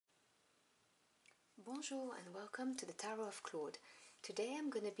Bonjour and welcome to the Tarot of Claude. Today I'm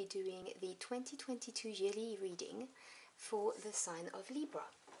going to be doing the 2022 yearly reading for the sign of Libra.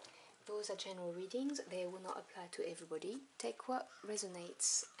 Those are general readings, they will not apply to everybody. Take what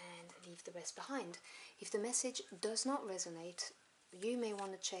resonates and leave the rest behind. If the message does not resonate, you may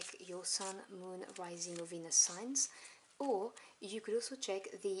want to check your Sun, Moon, Rising or Venus signs, or you could also check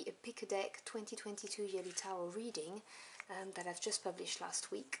the Pick a Deck 2022 yearly tarot reading that I've just published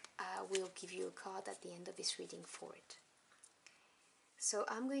last week. I will give you a card at the end of this reading for it. So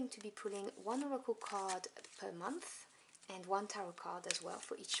I'm going to be pulling one oracle card per month and one tarot card as well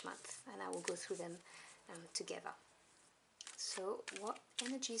for each month, and I will go through them together. So what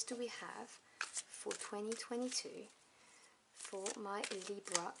energies do we have for 2022 for my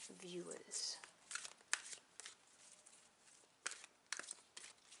Libra viewers?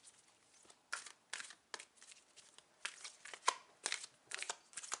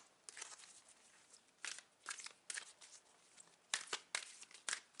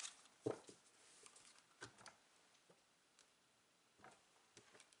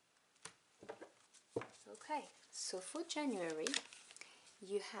 Okay, so for January,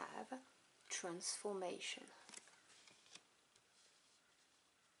 you have transformation.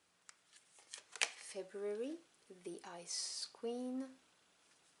 February, the Ice Queen.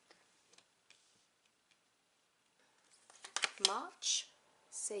 March,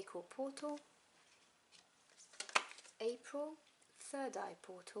 Sacral Portal. April, Third Eye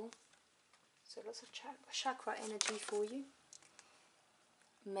Portal. So lots of chakra energy for you.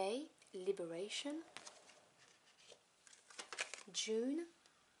 May, Liberation. June,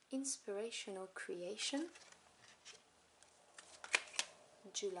 Inspirational Creation.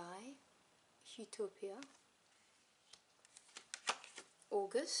 July, Utopia.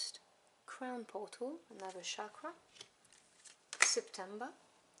 August, Crown Portal, another chakra. September,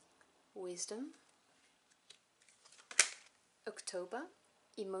 Wisdom. October,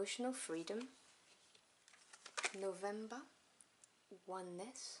 Emotional Freedom. November,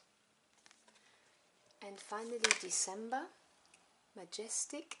 Oneness. And finally December,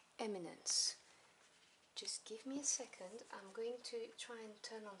 Majestic Eminence. Just give me a second, I'm going to try and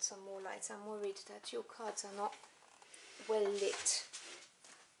turn on some more lights. I'm worried that your cards are not well lit.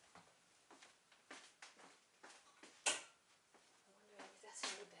 I'm wondering if that's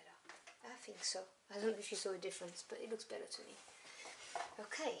any better. I think so. I don't know if you saw a difference, but it looks better to me.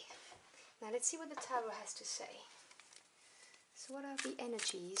 Okay, now let's see what the tarot has to say. So what are the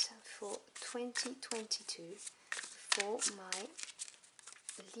energies for 2022 for my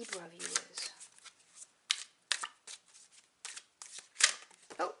Libra viewers?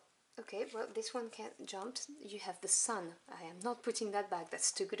 Oh, okay, well this one can't jump. You have the Sun. I am not putting that back,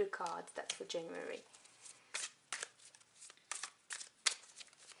 that's too good a card. That's for January.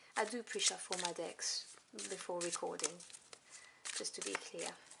 I do pre-shuffle my decks before recording, just to be clear.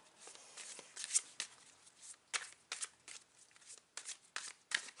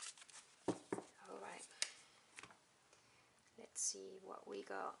 Alright, let's see what we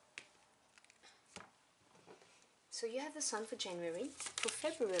got. So you have the Sun for January. For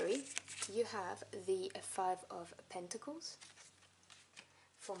February, you have the Five of Pentacles.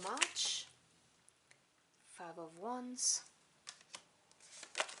 For March, Five of Wands.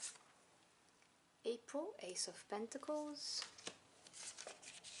 April, Ace of Pentacles.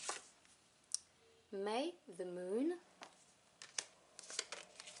 May, the Moon.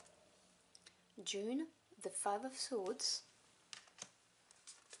 June, the Five of Swords.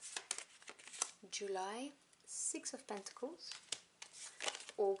 July, Six of Pentacles.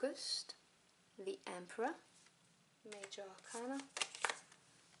 August, the Emperor, Major Arcana.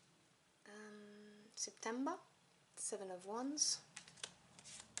 September, Seven of Wands.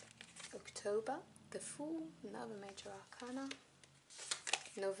 October, the Fool, another Major Arcana.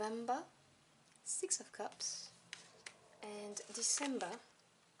 November, Six of Cups. And December,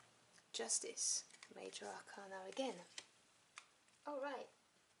 Justice, Major Arcana again. Alright,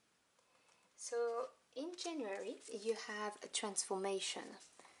 so in January you have a transformation.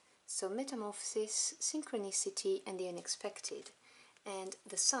 So metamorphosis, synchronicity and the unexpected. And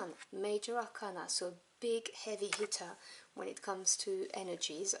the Sun, Major Arcana, so big heavy hitter when it comes to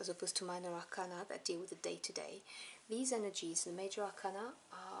energies as opposed to minor arcana that deal with the day-to-day. These energies, the Major Arcana,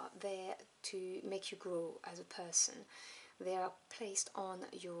 are there to make you grow as a person. They are placed on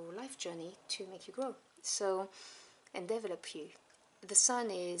your life journey to make you grow, so, and develop you. The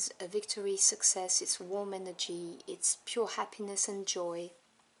Sun is a victory, success, it's warm energy, it's pure happiness and joy.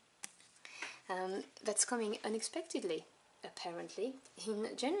 That's coming unexpectedly, apparently,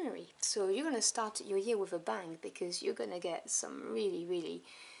 in January. So you're going to start your year with a bang, because you're going to get some really, really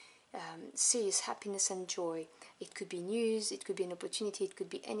serious happiness and joy. It could be news, it could be an opportunity, it could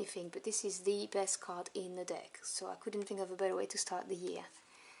be anything, but this is the best card in the deck, so I couldn't think of a better way to start the year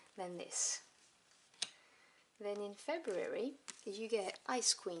than this. Then in February you get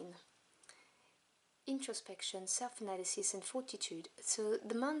Ice Queen, introspection, self-analysis and fortitude. So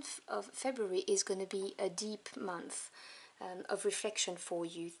the month of February is going to be a deep month of reflection for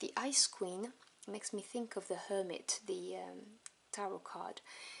you. The Ice Queen makes me think of the Hermit, the tarot card,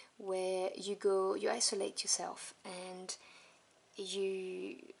 where you isolate yourself and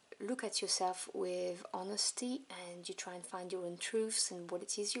you look at yourself with honesty and you try and find your own truths and what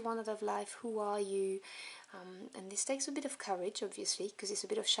it is you want out of life, who are you, and this takes a bit of courage, obviously, because it's a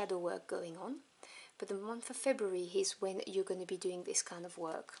bit of shadow work going on. But the month of February is when you're going to be doing this kind of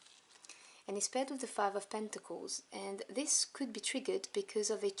work. And it's paired with the Five of Pentacles, and this could be triggered because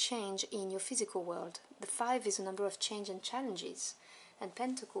of a change in your physical world. The 5 is a number of change and challenges, and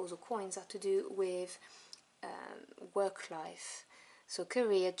Pentacles or coins are to do with work life. So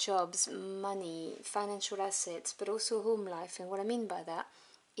career, jobs, money, financial assets, but also home life. And what I mean by that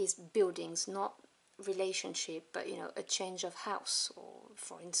is buildings, not relationship, but a change of house, or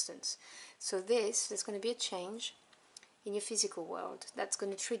for instance. So there's going to be a change in your physical world that's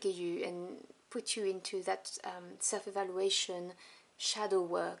going to trigger you and put you into that self-evaluation, shadow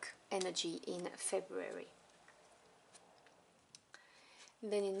work energy in February.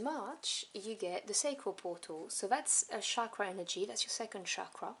 Then in March you get the sacral portal. So that's a chakra energy, that's your second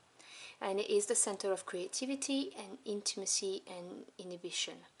chakra, and it is the center of creativity and intimacy and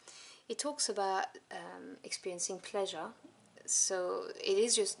inhibition. It talks about experiencing pleasure, so it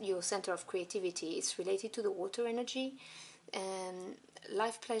is just your center of creativity. It's related to the water energy, and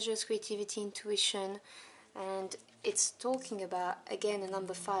life pleasures, creativity, intuition, and it's talking about, again, a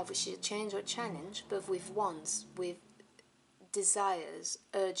number 5, which is a change or challenge, but with wands, with desires,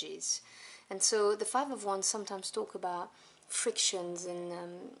 urges. And so the 5 of Wands sometimes talk about frictions and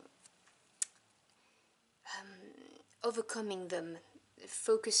overcoming them,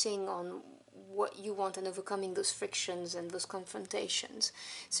 focusing on what you want and overcoming those frictions and those confrontations.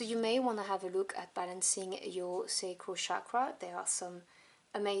 So you may want to have a look at balancing your sacral chakra. There are some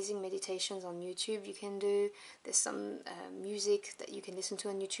amazing meditations on YouTube you can do. There's some music that you can listen to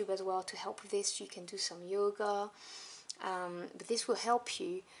on YouTube as well to help with this. You can do some yoga, but this will help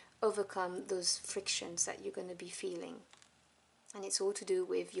you overcome those frictions that you're going to be feeling. And it's all to do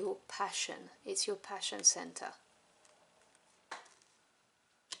with your passion. It's your passion center.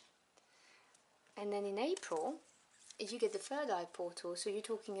 And then in April, you get the third eye portal. So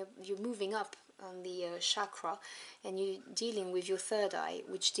you're moving up on the chakra, and you're dealing with your third eye,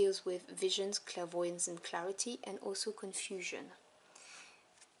 which deals with visions, clairvoyance and clarity, and also confusion.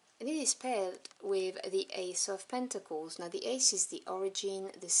 And it is paired with the Ace of Pentacles. Now the Ace is the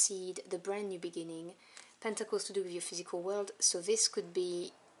origin, the seed, the brand new beginning. Pentacles to do with your physical world. So this could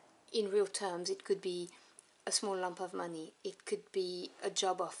be, in real terms, it could be a small lump of money. It could be a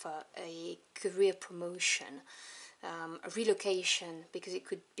job offer, a career promotion, a relocation, because it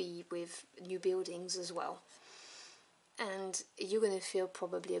could be with new buildings as well. And you're going to feel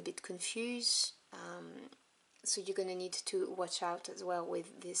probably a bit confused. So you're going to need to watch out as well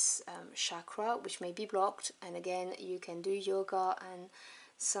with this chakra, which may be blocked. And again, you can do yoga and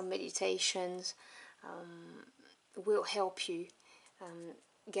some meditations will help you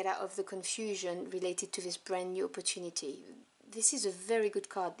get out of the confusion related to this brand new opportunity. This is a very good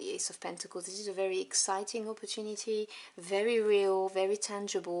card, the Ace of Pentacles. This is a very exciting opportunity, very real, very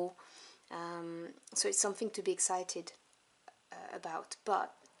tangible. So it's something to be excited about,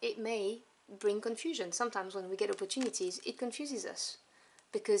 but it may bring confusion. Sometimes when we get opportunities, it confuses us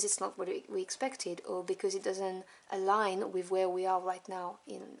because it's not what we expected, or because it doesn't align with where we are right now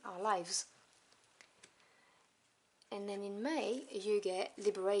in our lives. And then in May, you get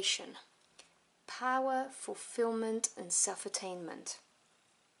liberation, power, fulfillment, and self-attainment.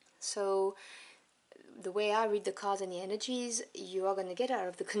 So the way I read the cards and the energies, you are going to get out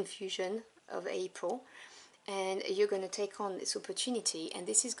of the confusion of April, and you're going to take on this opportunity, and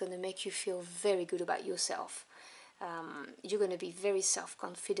this is going to make you feel very good about yourself. You're going to be very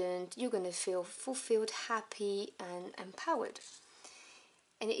self-confident, you're going to feel fulfilled, happy, and empowered.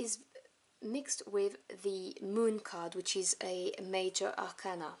 And it is mixed with the Moon card, which is a major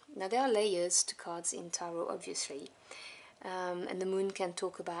arcana. Now there are layers to cards in tarot, obviously, and the Moon can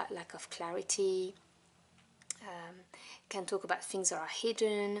talk about lack of clarity, can talk about things that are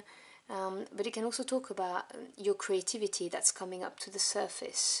hidden, but it can also talk about your creativity that's coming up to the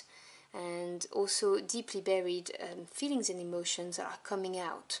surface, and also deeply buried feelings and emotions that are coming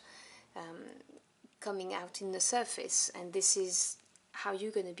out in the surface. And this is how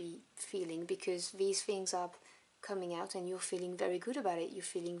you're going to be feeling, because these things are coming out and you're feeling very good about it. You're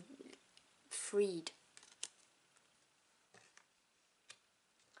feeling freed.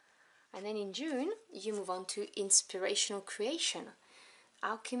 And then in June, you move on to inspirational creation,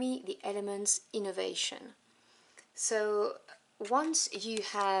 alchemy, the elements, innovation. So once you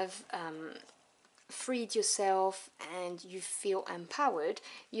have freed yourself and you feel empowered,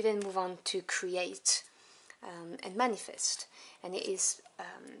 you then move on to create and manifest. And it is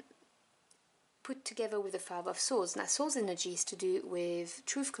put together with the Five of Swords. Now, Swords energy is to do with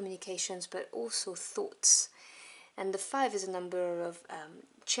truth communications, but also thoughts. And the 5 is a number of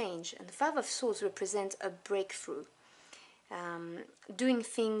change. And the Five of Swords represent a breakthrough. Doing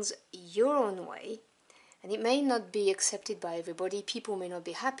things your own way. And it may not be accepted by everybody. People may not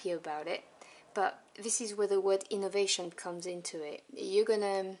be happy about it. But this is where the word innovation comes into it. You're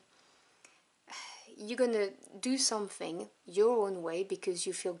gonna do something your own way because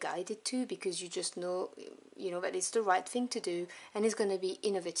you feel guided to, because you just know, that it's the right thing to do, and it's going to be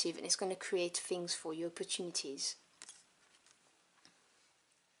innovative and it's going to create things for you, opportunities.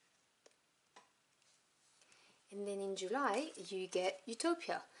 And then in July you get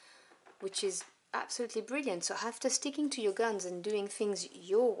Utopia, which is absolutely brilliant. So after sticking to your guns and doing things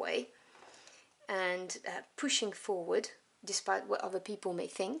your way and pushing forward despite what other people may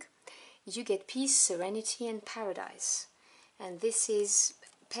think, you get peace, serenity and paradise. And this is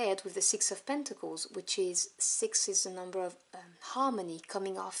paired with the Six of Pentacles, which is 6 is the number of harmony,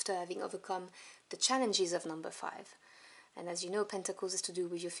 coming after having overcome the challenges of number 5. And as you know, Pentacles is to do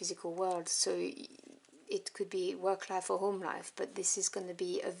with your physical world, so it could be work life or home life, but this is going to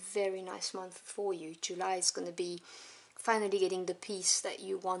be a very nice month for you. July is going to be finally getting the peace that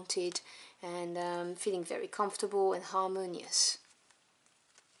you wanted and feeling very comfortable and harmonious.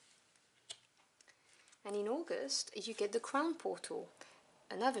 And in August, you get the Crown Portal,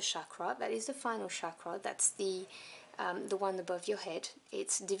 another chakra, that is the final chakra, that's the one above your head.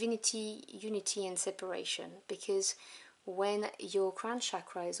 It's divinity, unity and separation, because when your crown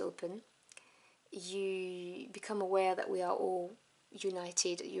chakra is open, you become aware that we are all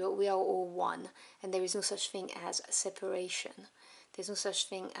united, we are all one, and there is no such thing as separation. There's no such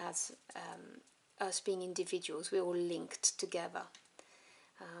thing as us being individuals. We're all linked together.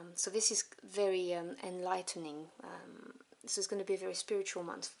 So this is very enlightening. This is going to be a very spiritual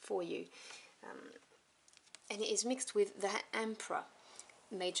month for you. And it is mixed with the Emperor,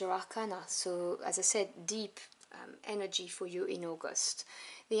 Major Arcana. So, as I said, deep energy for you in August.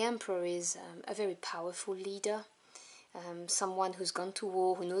 The Emperor is a very powerful leader, someone who's gone to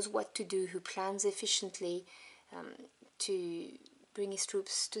war, who knows what to do, who plans efficiently to bring his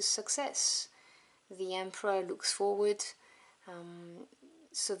troops to success. The Emperor looks forward.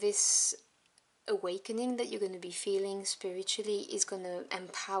 So this awakening that you're going to be feeling spiritually is going to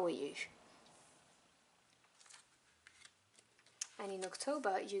empower you. And in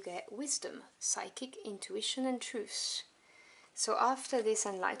October you get wisdom, psychic, intuition and truth. So after this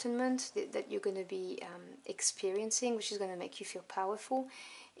enlightenment that you're going to be experiencing, which is going to make you feel powerful,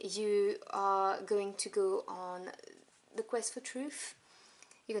 you are going to go on the quest for truth.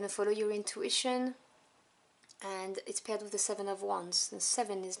 You're going to follow your intuition. And it's paired with the Seven of Wands. The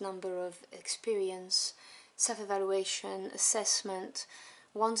 7 is number of experience, self-evaluation, assessment.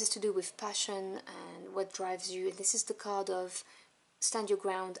 Wands is to do with passion and what drives you. And this is the card of stand your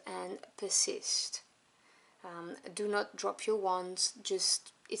ground and persist. Do not drop your wands,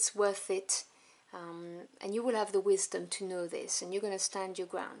 just it's worth it. And you will have the wisdom to know this, and you're going to stand your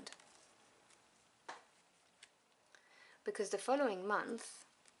ground. Because the following month,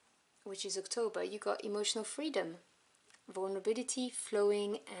 which is October, you got emotional freedom, vulnerability,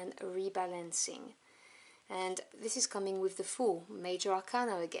 flowing and rebalancing. And this is coming with the Fool, Major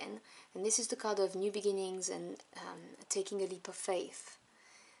Arcana again, and this is the card of new beginnings and taking a leap of faith.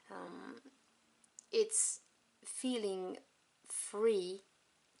 It's feeling free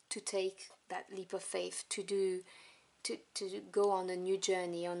to take that leap of faith, to go on a new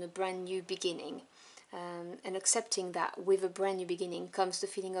journey, on a brand new beginning. And accepting that with a brand new beginning comes the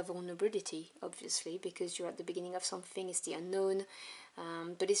feeling of vulnerability, obviously, because you're at the beginning of something, it's the unknown,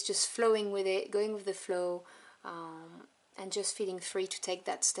 but it's just flowing with it, going with the flow, and just feeling free to take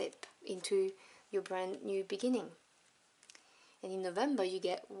that step into your brand new beginning. And in November you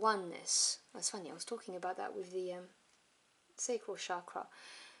get oneness. That's funny, I was talking about that with the sacral chakra.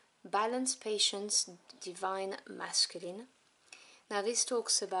 Balance, patience, divine masculine. Now this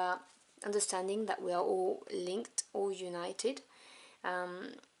talks about understanding that we are all linked, all united,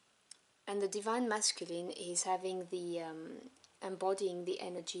 and the divine masculine is having the embodying the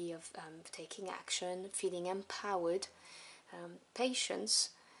energy of taking action, feeling empowered, patience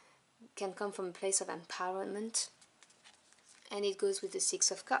can come from a place of empowerment, and it goes with the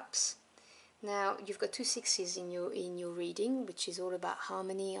Six of Cups. Now you've got two sixes in your reading, which is all about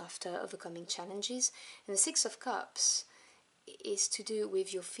harmony after overcoming challenges, and the Six of Cups is to do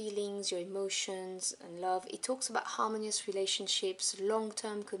with your feelings, your emotions and love. It talks about harmonious relationships,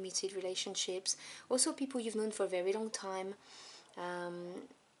 long-term committed relationships, also people you've known for a very long time, and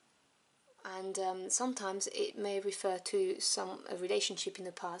sometimes it may refer to a relationship in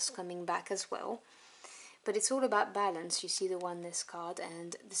the past coming back as well. But it's all about balance. You see the Oneness card,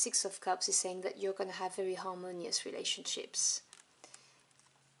 and the Six of Cups is saying that you're going to have very harmonious relationships.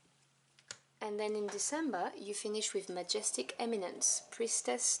 And then in December, you finish with Majestic Eminence,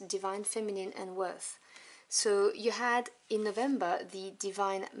 Priestess, Divine Feminine and Worth. So you had in November the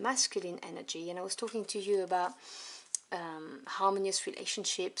Divine Masculine energy, and I was talking to you about harmonious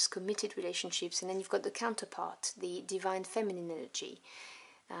relationships, committed relationships, and then you've got the counterpart, the Divine Feminine energy,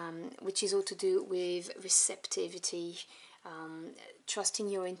 which is all to do with receptivity, trusting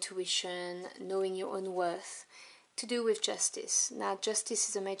your intuition, knowing your own worth, to do with justice. Now, justice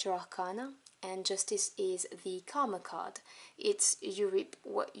is a major arcana, and justice is the karma card. It's you reap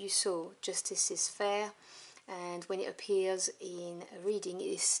what you sow. Justice is fair, and when it appears in a reading, it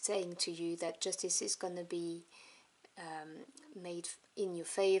is saying to you that justice is going to be made in your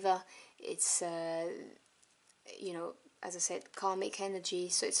favor. It's you know, as I said, karmic energy,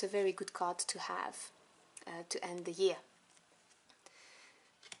 so it's a very good card to have to end the year.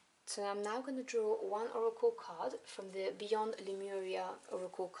 So I'm now going to draw one oracle card from the Beyond Lemuria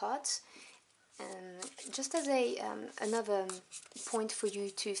oracle cards, just as another point for you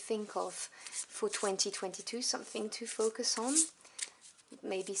to think of for 2022, something to focus on,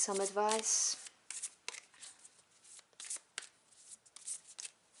 maybe some advice.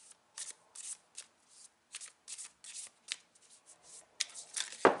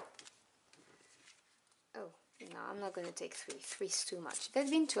 Oh, no, I'm not going to take three. Three is too much. If there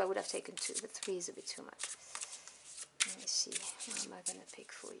had been two, I would have taken two, but three is a bit too much. Let me see, what am I going to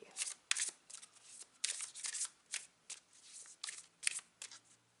pick for you?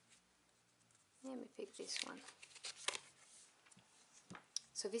 Let me pick this one.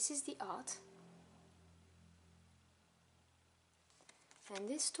 So this is the art, and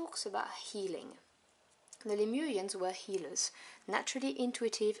this talks about healing. The Lemurians were healers, naturally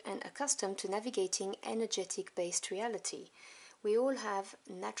intuitive and accustomed to navigating energetic-based reality. We all have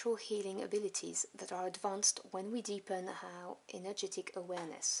natural healing abilities that are advanced when we deepen our energetic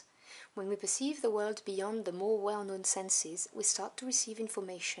awareness. When we perceive the world beyond the more well-known senses, we start to receive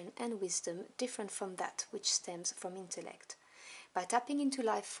information and wisdom different from that which stems from intellect. By tapping into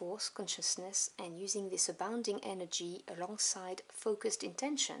life force, consciousness, and using this abounding energy alongside focused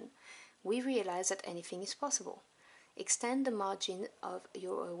intention, we realize that anything is possible. Extend the margin of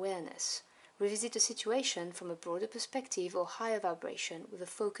your awareness. Revisit a situation from a broader perspective or higher vibration with a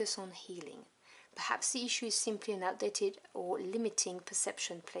focus on healing. Perhaps the issue is simply an outdated or limiting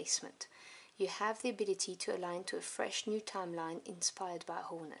perception placement. You have the ability to align to a fresh new timeline inspired by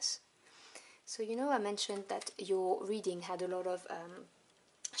wholeness. So, you know, I mentioned that your reading had a lot of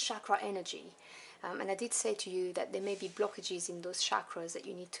chakra energy. And I did say to you that there may be blockages in those chakras that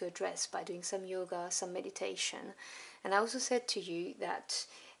you need to address by doing some yoga, some meditation. And I also said to you that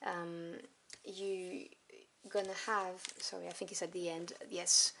you're gonna have, sorry, I think it's at the end,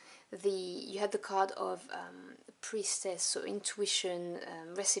 yes, you had the card of priestess, so intuition,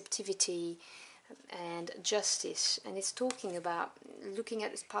 receptivity, and justice. And it's talking about looking at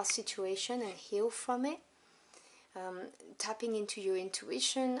this past situation and heal from it, tapping into your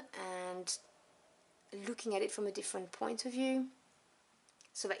intuition and looking at it from a different point of view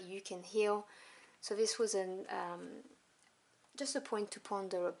so that you can heal. So this was just a point to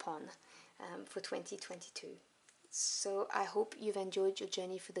ponder upon for 2022. So I hope you've enjoyed your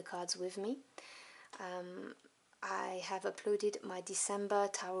journey through the cards with me. I have uploaded my December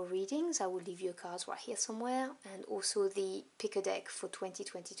tarot readings. I will leave your cards right here somewhere, and also the pick a deck for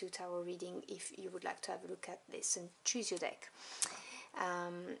 2022 tarot reading if you would like to have a look at this and choose your deck.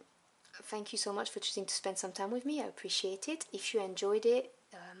 Thank you so much for choosing to spend some time with me. I appreciate it. If you enjoyed it,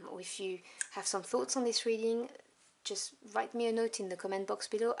 or if you have some thoughts on this reading, just write me a note in the comment box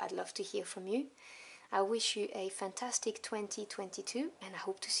below. I'd love to hear from you. I wish you a fantastic 2022, and I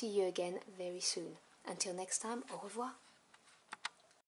hope to see you again very soon. Until next time, au revoir.